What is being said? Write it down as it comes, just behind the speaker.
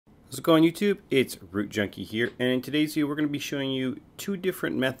How's it going, YouTube? It's Root Junkie here, and in today's video we're going to be showing you two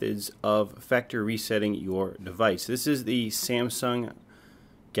different methods of factory resetting your device. This is the Samsung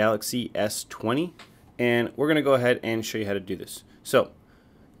Galaxy S20, and we're going to go ahead and show you how to do this. So,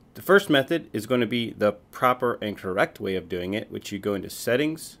 the first method is going to be the proper and correct way of doing it, which you go into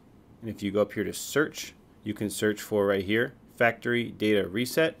Settings, and if you go up here to Search, you can search for right here, Factory Data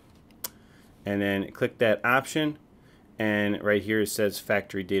Reset, and then click that option. And right here it says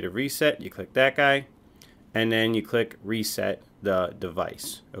factory data reset. You click that guy, and then you click reset the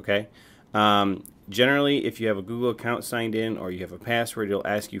device. Okay. Generally, if you have a Google account signed in or you have a password, it'll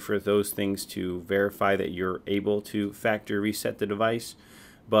ask you for those things to verify that you're able to factory reset the device.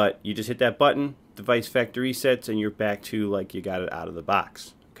 But you just hit that button, device factory resets, and you're back to like you got it out of the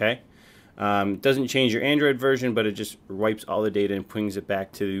box. Okay. It doesn't change your Android version, but it just wipes all the data and brings it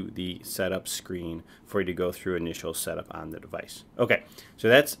back to the setup screen for you to go through initial setup on the device. Okay, so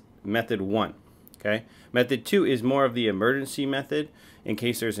that's method one. Okay, method two is more of the emergency method in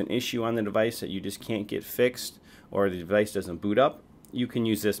case there's an issue on the device that you just can't get fixed or the device doesn't boot up. You can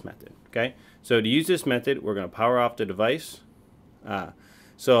use this method. Okay, so to use this method, we're going to power off the device.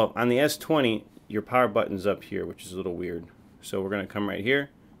 So on the S20, your power button's up here, which is a little weird. So we're going to come right here.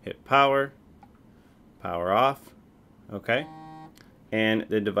 Hit power, power off, okay, and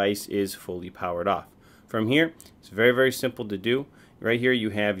the device is fully powered off. From here, it's very, very simple to do. Right here you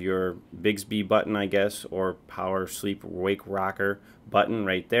have your Bixby button, I guess, or power, sleep, wake, rocker button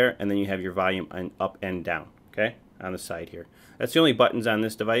right there, and then you have your volume up and down, okay, on the side here. That's the only buttons on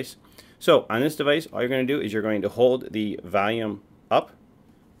this device. So on this device, all you're going to do is you're going to hold the volume up,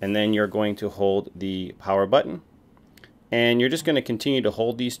 and then you're going to hold the power button. And you're just going to continue to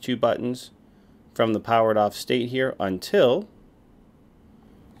hold these two buttons from the powered off state here until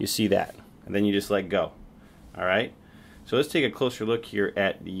you see that. And then you just let go. Alright? So let's take a closer look here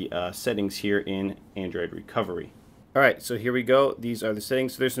at the settings here in Android Recovery. Alright, so here we go. These are the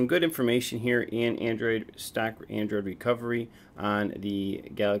settings. So there's some good information here in stock Android Recovery on the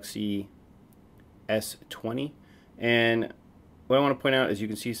Galaxy S20. And what I want to point out is you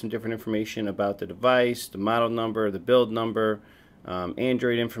can see some different information about the device, the model number, the build number,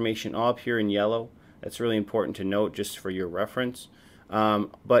 Android information all up here in yellow. That's really important to note just for your reference.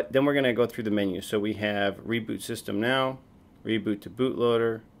 But then we're going to go through the menu. So we have reboot system now, reboot to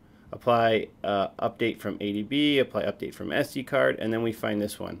bootloader, apply update from ADB, apply update from SD card, and then we find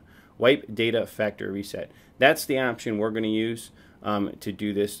this one, wipe data factory reset. That's the option we're going to use to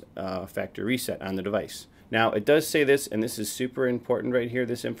do this factory reset on the device. Now, it does say this, and this is super important right here,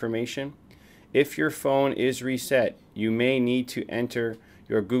 this information. If your phone is reset, you may need to enter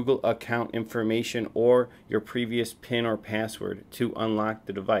your Google account information or your previous PIN or password to unlock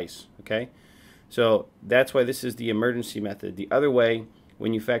the device, okay? So that's why this is the emergency method. The other way,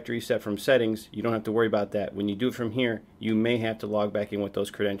 when you factory reset from settings, you don't have to worry about that. When you do it from here, you may have to log back in with those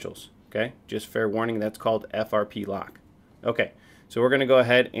credentials, okay? Just fair warning, that's called FRP lock. Okay. So we're going to go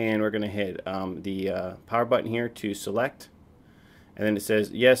ahead and we're going to hit the power button here to select. And then it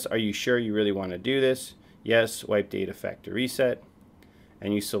says, yes, are you sure you really want to do this? Yes, wipe data factory reset.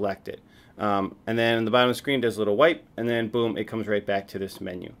 And you select it. And then on the bottom of the screen does a little wipe, and then boom, it comes right back to this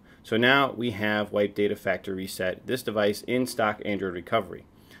menu. So now we have wipe data factory reset this device in stock Android Recovery.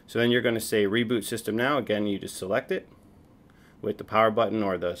 So then you're going to say reboot system now. Again, you just select it with the power button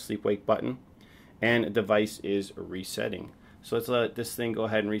or the sleep wake button. And the device is resetting. So let's let this thing go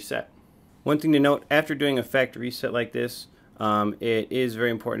ahead and reset. One thing to note, after doing a factory reset like this, it is very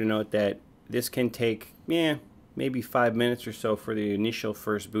important to note that this can take maybe 5 minutes or so for the initial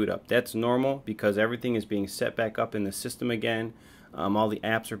first boot up. That's normal because everything is being set back up in the system again. All the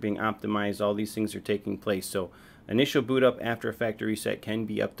apps are being optimized. All these things are taking place. So initial boot up after a factory reset can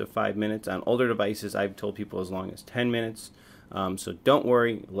be up to 5 minutes. On older devices, I've told people as long as 10 minutes. So don't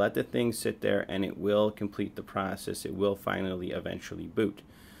worry, let the thing sit there and it will complete the process. It will finally eventually boot.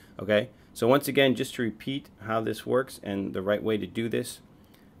 Okay, so once again, just to repeat how this works and the right way to do this,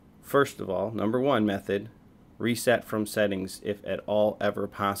 first of all, number one method, reset from settings if at all ever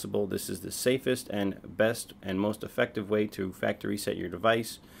possible. This is the safest and best and most effective way to factory reset your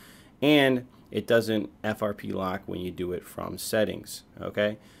device, and it doesn't FRP lock when you do it from settings.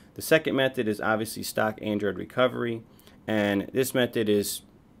 Okay, the second method is obviously stock Android Recovery. And this method is,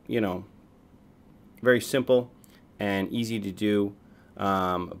 very simple and easy to do,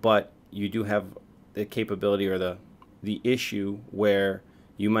 but you do have the capability or the issue where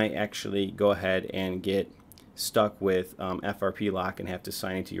you might actually go ahead and get stuck with FRP lock and have to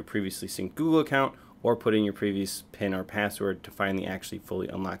sign into your previously synced Google account or put in your previous PIN or password to finally actually fully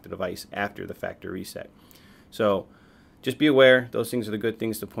unlock the device after the factory reset. So just be aware, those things are the good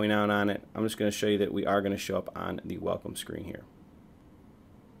things to point out on it. I'm just going to show you that we are going to show up on the welcome screen here.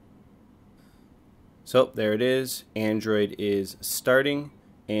 So there it is. Android is starting,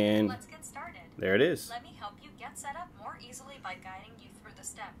 and let's get started. There it is. Let me help you get set up more easily by guiding you through the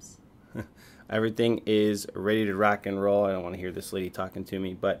steps. Everything is ready to rock and roll. I don't want to hear this lady talking to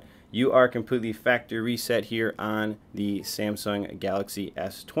me, but you are completely factory reset here on the Samsung Galaxy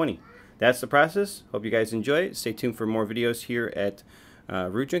S20. That's the process. Hope you guys enjoy it. Stay tuned for more videos here at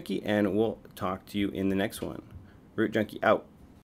Root Junkie, and we'll talk to you in the next one. Root Junkie out.